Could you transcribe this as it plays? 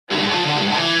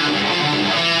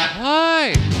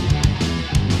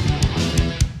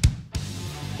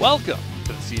Welcome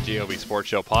to the CJOB Sports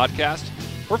Show podcast.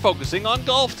 We're focusing on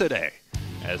golf today,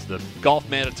 as the Golf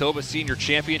Manitoba Senior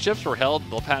Championships were held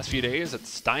the past few days at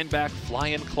Steinbach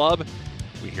Fly-In Club.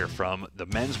 We hear from the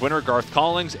men's winner, Garth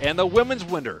Collings, and the women's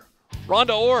winner,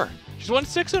 Rhonda Orr. She's won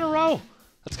 6 in a row.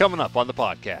 That's coming up on the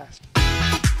podcast.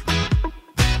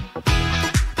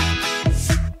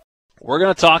 We're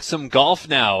going to talk some golf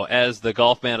now, as the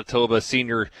Golf Manitoba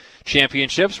Senior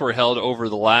Championships were held over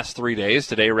the last 3 days.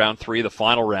 Today, round 3, the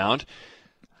final round,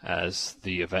 as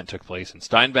the event took place in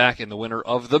Steinbach. And the winner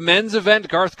of the men's event,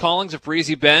 Garth Collings of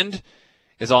Breezy Bend,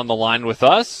 is on the line with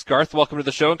us. Garth, welcome to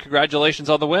the show, and congratulations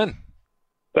on the win.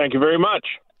 Thank you very much.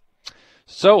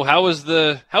 So, how was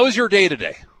your day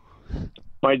today?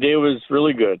 My day was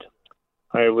really good.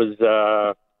 I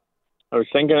was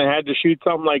thinking I had to shoot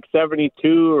something like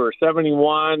 72 or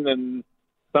 71, and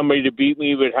somebody to beat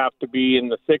me would have to be in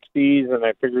the 60s, and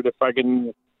I figured if I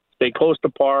can stay close to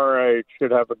par, I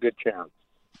should have a good chance.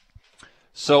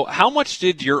 So how much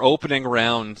did your opening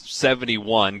round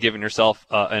 71, giving yourself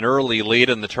an early lead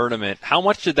in the tournament, how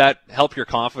much did that help your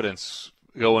confidence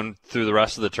going through the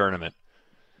rest of the tournament?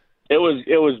 It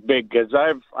was big, because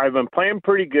I've been playing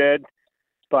pretty good,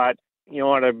 but you know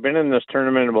what? I've been in this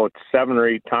tournament about 7 or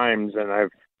 8 times, and I've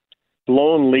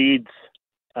blown leads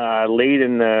late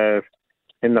in the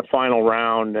final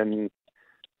round, and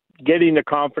getting the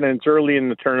confidence early in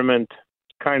the tournament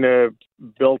kind of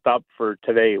built up for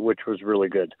today, which was really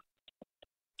good.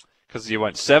 Because you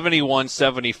went 71,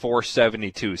 74,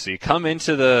 72. So you come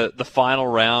into the final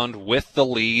round with the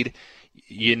lead.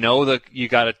 You know that you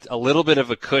got a little bit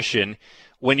of a cushion.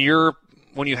 When you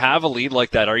have a lead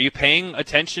like that, are you paying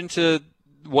attention to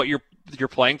what your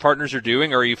playing partners are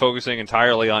doing, or are you focusing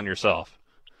entirely on yourself?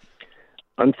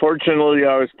 Unfortunately,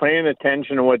 I was paying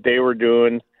attention to what they were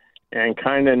doing and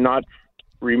kind of not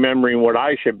remembering what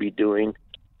I should be doing.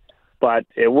 But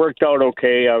it worked out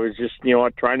okay. I was just,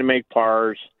 trying to make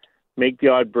pars, make the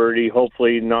odd birdie,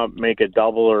 hopefully not make a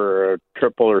double or a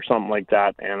triple or something like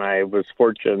that. And I was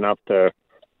fortunate enough to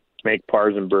make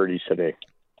pars and birdies today.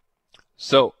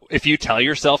 So if you tell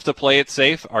yourself to play it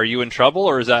safe, are you in trouble,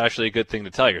 or is that actually a good thing to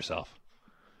tell yourself?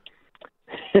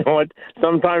 You know what?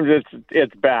 Sometimes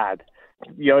it's bad.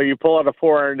 You pull out a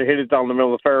 4-iron to hit it down the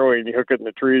middle of the fairway and you hook it in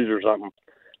the trees or something.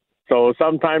 So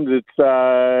sometimes it's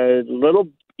a little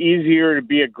easier to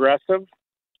be aggressive,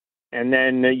 and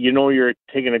then you're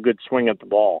taking a good swing at the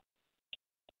ball.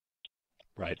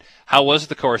 Right. How was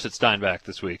the course at Steinbach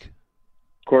this week?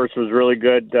 Course was really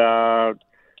good.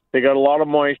 They got a lot of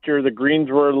moisture. The greens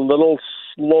were a little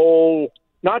slow,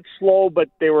 not slow, but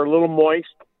they were a little moist.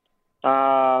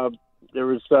 There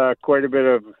was quite a bit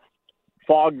of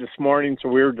fog this morning, so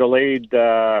we were delayed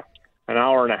an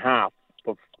hour and a half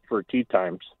for tee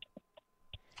times.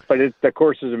 But the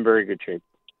course is in very good shape.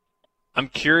 I'm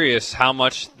curious how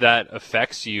much that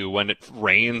affects you when it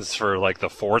rains for like the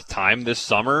 4th time this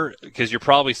summer, because you're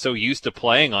probably so used to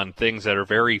playing on things that are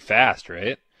very fast,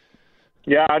 right?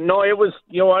 Yeah, no, it was,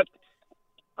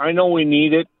 I know we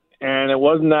need it, and it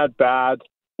wasn't that bad.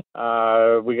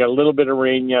 We got a little bit of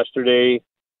rain yesterday,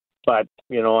 but,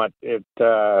 it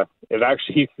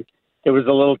actually, it was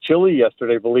a little chilly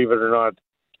yesterday, believe it or not,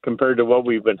 compared to what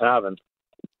we've been having.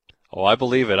 Oh, I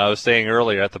believe it. I was saying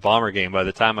earlier at the Bomber game, by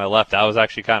the time I left, I was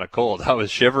actually kind of cold. I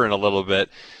was shivering a little bit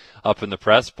up in the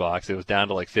press box. It was down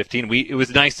to like 15. It was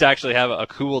nice to actually have a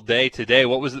cool day today.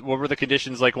 What were the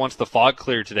conditions like once the fog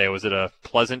cleared today? Was it a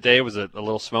pleasant day? Was it a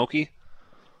little smoky?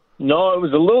 No, it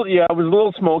was a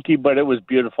little smoky, but it was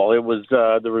beautiful. It was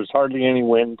there was hardly any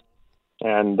wind,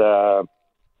 and it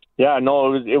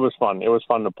was fun. It was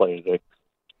fun to play today.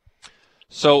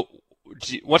 So,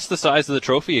 what's the size of the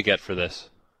trophy you get for this?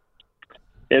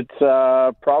 It's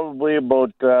probably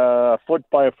about a foot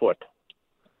by a foot.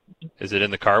 Is it in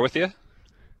the car with you?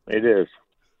 It is.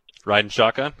 Riding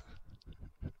shotgun?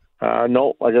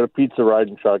 No, I got a pizza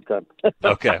riding shotgun.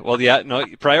 Okay. Well, yeah, no,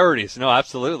 priorities. No,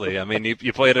 absolutely. I mean,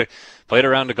 you played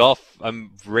around a golf.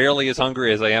 I'm rarely as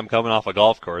hungry as I am coming off a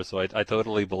golf course, so I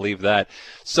totally believe that.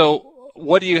 So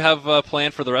what do you have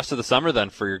planned for the rest of the summer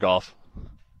then for your golf?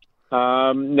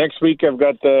 Next week I've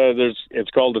got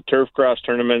it's called the Turf Cross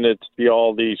Tournament. It's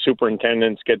all the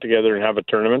superintendents get together and have a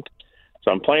tournament. So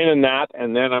I'm playing in that,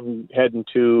 and then I'm heading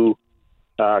to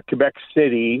Quebec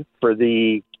City for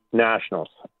the Nationals,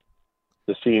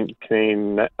 the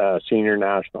Canadian Senior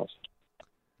Nationals.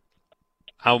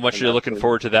 How much are you looking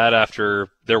forward to that after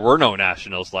there were no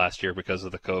Nationals last year because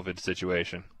of the COVID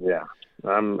situation? Yeah,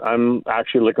 I'm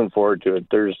actually looking forward to it.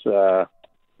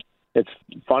 It's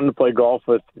fun to play golf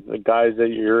with the guys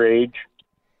at your age,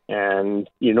 and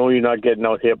you're not getting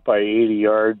out hit by 80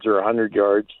 yards or 100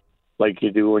 yards like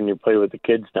you do when you play with the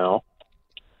kids now.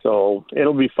 So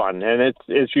it'll be fun, and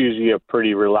it's usually a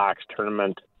pretty relaxed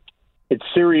tournament. It's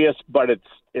serious, but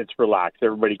it's relaxed.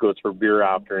 Everybody goes for beer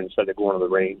after instead of going to the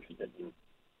range and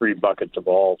 3 buckets of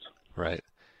balls. Right.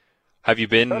 Have you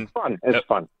been? That's fun. It's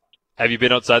fun. Have you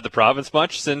been outside the province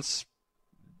much since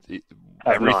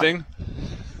everything?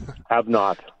 Have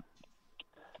not.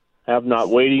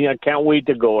 Waiting. I can't wait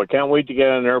to go. I can't wait to get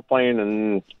on an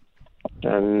airplane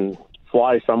and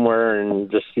fly somewhere and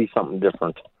just see something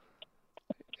different.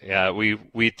 Yeah, I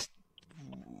was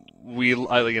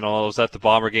at the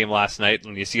Bomber game last night,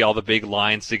 and you see all the big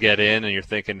lines to get in, and you're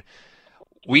thinking,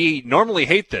 we normally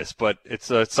hate this, but it's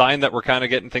a sign that we're kind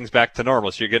of getting things back to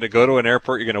normal. So you're going to go to an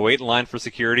airport, you're going to wait in line for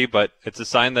security, but it's a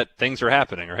sign that things are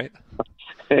happening, right?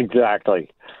 Exactly.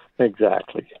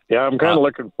 Yeah, I'm kind of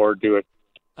looking forward to it.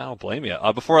 I don't blame you.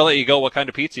 Before I let you go, what kind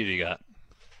of pizza do you got?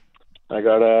 I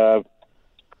got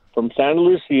from Santa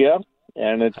Lucia,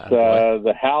 and it's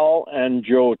the Hal and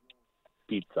Joe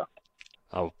pizza.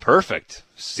 Oh, perfect.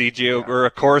 CJ or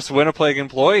of course Winnipeg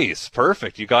employees.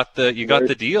 Perfect. You got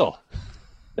the deal.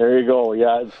 There you go.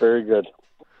 Yeah, it's very good.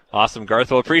 Awesome,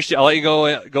 Garth. Well, appreciate. I'll let you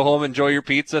go home, enjoy your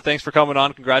pizza. Thanks for coming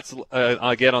on. Congrats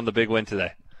again on the big win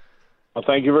today. Well,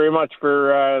 thank you very much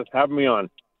for having me on.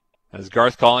 As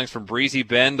Garth Collings from Breezy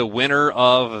Bend, the winner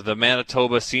of the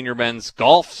Manitoba Senior Men's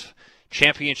Golf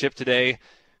Championship today,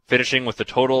 finishing with a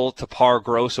total to par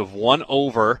gross of 1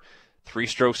 over, 3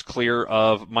 strokes clear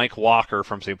of Mike Walker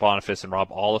from St. Boniface, and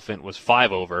Rob Oliphant was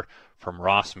 5 over from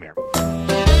Rossmere.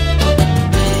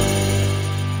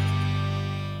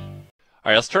 All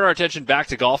right, let's turn our attention back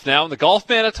to golf now. And the Golf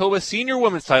Manitoba Senior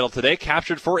Women's title today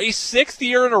captured for a 6th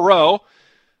year in a row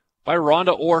by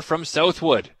Rhonda Orr from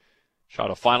Southwood. Shot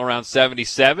a final round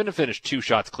 77 and finished 2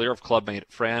 shots clear of clubmate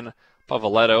Fran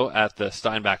Pavoletto at the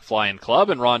Steinbach Fly-In Club,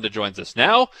 and Rhonda joins us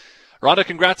now. Rhonda,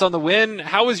 congrats on the win.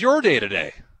 How was your day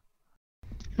today?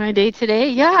 My day today?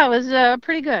 Yeah, it was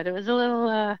pretty good. It was a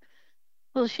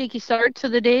little shaky start to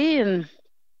the day,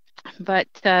 but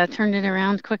turned it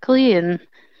around quickly and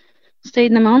stayed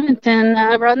in the moment and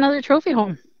brought another trophy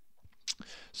home.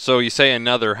 So you say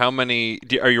another. How many?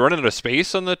 Are you running out of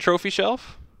space on the trophy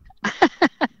shelf?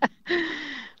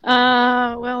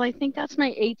 Well, I think that's my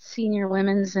 8th senior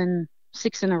women's and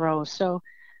 6 in a row. So,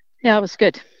 yeah, it was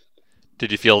good.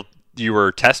 Did you feel you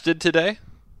were tested today?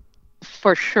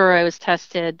 For sure, I was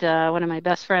tested. One of my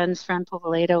best friends, Fran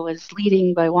Pavoletto, was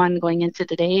leading by 1 going into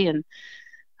today, and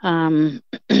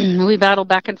we battled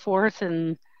back and forth,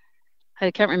 and I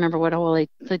can't remember what hole I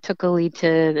took a lead to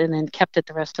and then kept it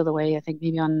the rest of the way, I think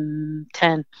maybe on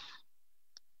 10.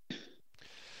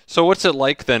 So what's it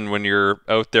like then when you're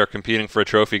out there competing for a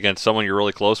trophy against someone you're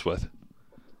really close with?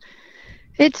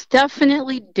 It's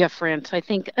definitely different. I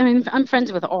mean, I'm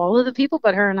friends with all of the people,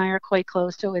 but her and I are quite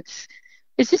close. So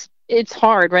it's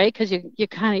hard, right? Because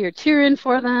you're cheering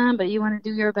for them, but you want to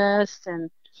do your best. And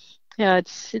yeah,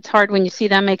 it's hard when you see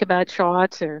them make a bad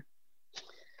shot, or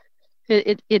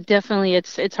it definitely,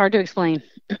 it's hard to explain.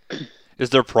 Is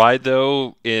there pride,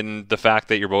 though, in the fact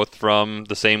that you're both from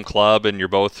the same club and you're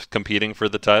both competing for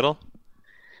the title?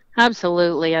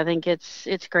 Absolutely. I think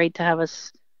it's great to have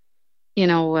us,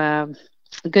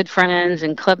 good friends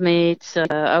and club mates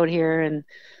out here, and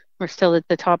we're still at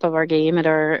the top of our game at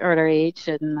our age,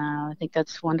 and I think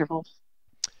that's wonderful.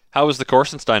 How was the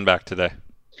course in Steinbach today?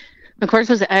 The course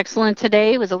was excellent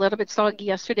today. It was a little bit soggy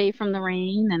yesterday from the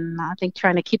rain, and I think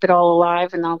trying to keep it all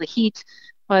alive and all the heat.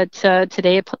 But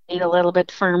today it played a little bit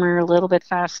firmer, a little bit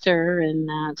faster, and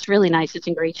it's really nice. It's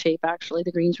in great shape, actually.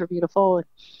 The greens were beautiful. The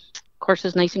course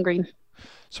is nice and green.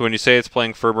 So when you say it's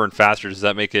playing firmer and faster, does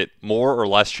that make it more or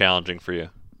less challenging for you?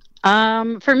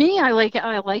 For me, I like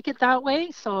it that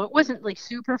way. So it wasn't like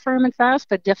super firm and fast,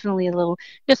 but definitely a little.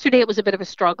 Yesterday it was a bit of a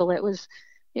struggle. It was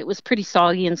pretty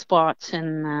soggy in spots,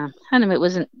 and it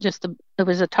wasn't just it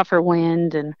was a tougher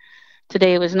wind, and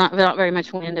today it was not very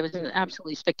much wind. It was an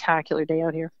absolutely spectacular day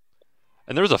out here.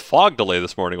 And there was a fog delay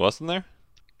this morning, wasn't there?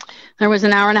 There was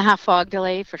an 1.5-hour fog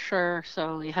delay for sure.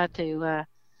 So we had to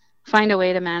find a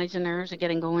way to manage the nerves of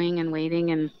getting going and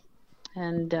waiting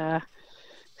and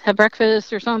have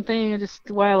breakfast or something,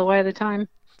 just while away at a time.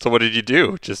 So what did you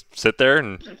do? Just sit there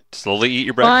and slowly eat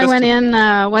your breakfast? Well, I went in,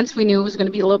 once we knew it was going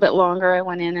to be a little bit longer, I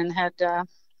went in and had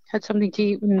something to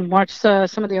eat and watched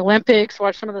some of the Olympics,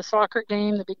 watched some of the soccer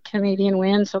game, the big Canadian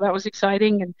win. So that was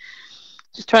exciting, and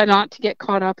just try not to get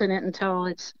caught up in it until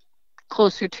it's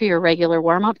closer to your regular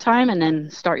warm-up time, and then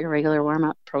start your regular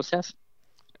warm-up process.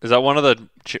 Is that one of the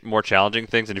more challenging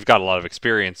things? And you've got a lot of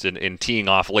experience in teeing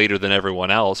off later than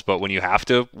everyone else, but when you have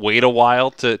to wait a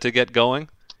while to get going?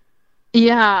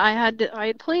 Yeah, I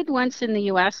had played once in the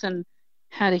U.S. and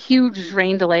had a huge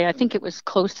rain delay. I think it was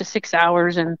close to 6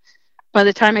 hours, and by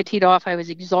the time I teed off, I was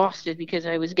exhausted because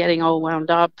I was getting all wound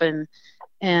up and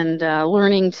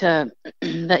learning to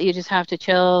that you just have to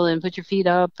chill and put your feet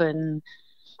up and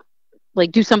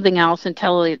like do something else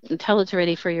until it's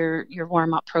ready for your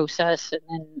warm up process,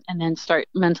 and then start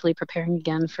mentally preparing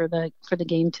again for the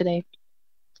game today.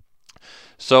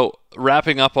 So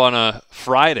wrapping up on a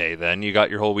Friday, then you got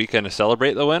your whole weekend to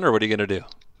celebrate the win, or what are you going to do?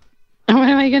 What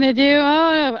am I going to do?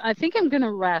 Oh, I think I'm going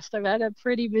to rest. I've had a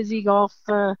pretty busy golf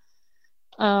 3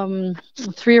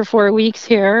 or 4 weeks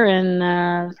here,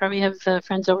 and probably have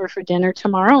friends over for dinner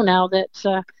tomorrow now that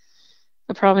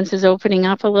the province is opening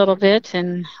up a little bit,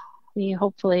 and we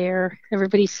hopefully are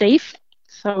everybody's safe.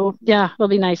 So yeah, it'll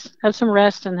be nice. Have some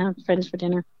rest and have friends for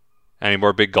dinner. Any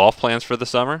more big golf plans for the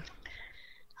summer?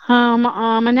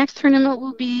 My next tournament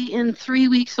will be in 3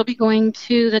 weeks. I'll be going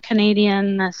to the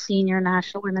Canadian Senior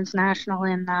National, Women's National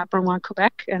in Beaumont,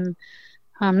 Quebec, and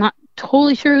I'm not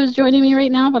totally sure who's joining me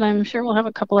right now, but I'm sure we'll have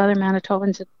a couple other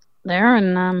Manitobans there,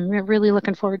 and we're really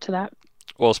looking forward to that.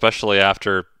 Well, especially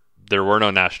after there were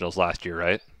no nationals last year,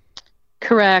 right?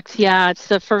 Correct. Yeah, it's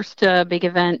the first big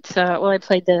event. I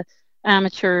played the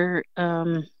amateur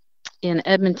in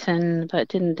Edmonton, but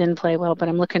didn't play well. But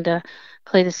I'm looking to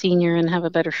play the senior and have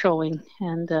a better showing.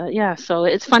 And so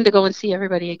it's fun to go and see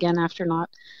everybody again after not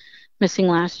missing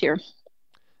last year.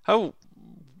 How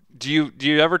do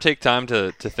you ever take time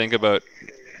to think about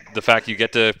the fact you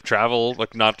get to travel,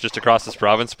 like not just across this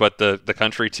province, but the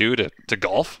country too, to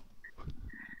golf?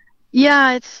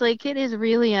 Yeah, it's like it is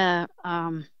really an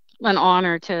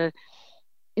honor to,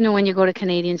 when you go to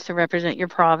Canadians, to represent your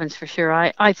province for sure.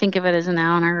 I think of it as an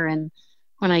honor, and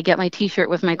when I get my T-shirt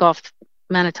with my Golf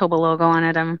Manitoba logo on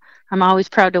it, I'm always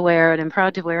proud to wear it. I'm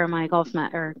proud to wear my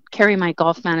carry my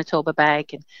Golf Manitoba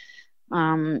bag,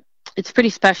 and it's pretty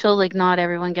special. Like not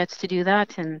everyone gets to do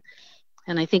that, and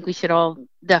I think we should all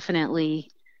definitely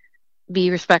be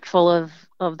respectful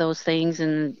of those things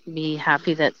and be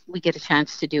happy that we get a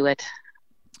chance to do it.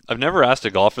 I've never asked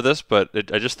a golfer this, but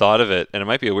I just thought of it, and it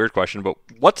might be a weird question, but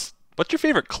what's your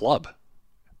favorite club?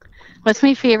 What's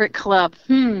my favorite club?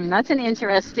 That's an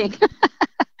interesting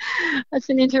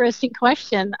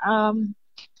question.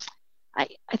 I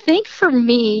think for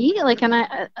me,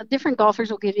 different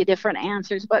golfers will give you different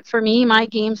answers, but for me, my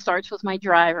game starts with my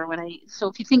driver. So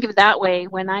if you think of it that way,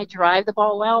 when I drive the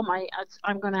ball well,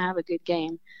 I'm going to have a good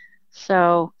game.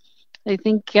 So I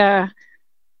think,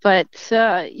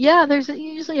 there's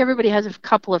usually everybody has a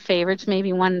couple of favorites,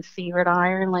 maybe one favorite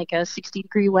iron, like a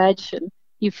 60-degree wedge, and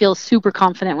you feel super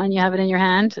confident when you have it in your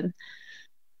hand. And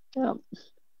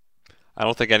I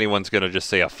don't think anyone's going to just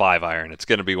say a 5-iron. It's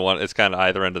going to be one. It's kind of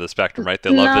either end of the spectrum, right? They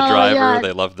love the driver. Yeah.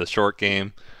 They love the short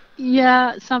game.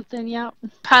 Yeah, something. Yeah,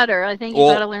 putter. I think you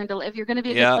got to learn to. If you're going to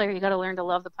be a good player, you got to learn to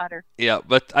love the putter. Yeah,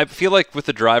 but I feel like with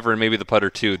the driver and maybe the putter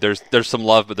too, there's some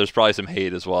love, but there's probably some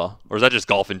hate as well. Or is that just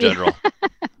golf in general?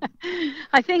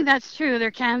 I think that's true.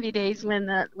 There can be days when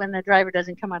the driver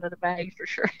doesn't come out of the bag for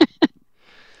sure.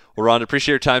 Well, Rhonda,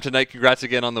 appreciate your time tonight. Congrats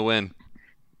again on the win.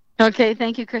 Okay,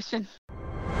 thank you, Christian.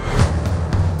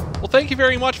 Well, thank you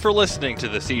very much for listening to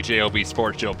the CJOB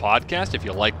Sports Show podcast. If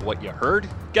you like what you heard,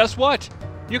 guess what?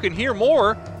 You can hear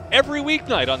more every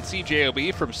weeknight on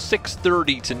CJOB from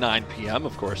 6:30 to 9 p.m.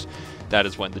 Of course, that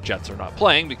is when the Jets are not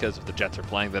playing, because if the Jets are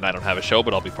playing, then I don't have a show,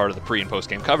 but I'll be part of the pre- and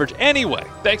post-game coverage. Anyway,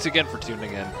 thanks again for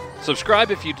tuning in.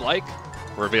 Subscribe if you'd like.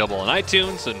 We're available on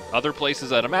iTunes and other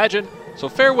places, I'd imagine. So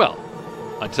farewell,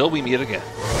 until we meet again.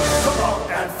 So long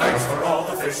and thanks for all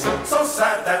the fish. So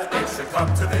sad that it should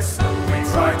come to this. We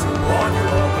try to warn you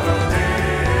over the day.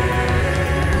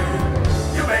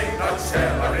 You may not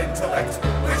share our intellect,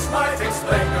 which might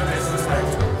explain your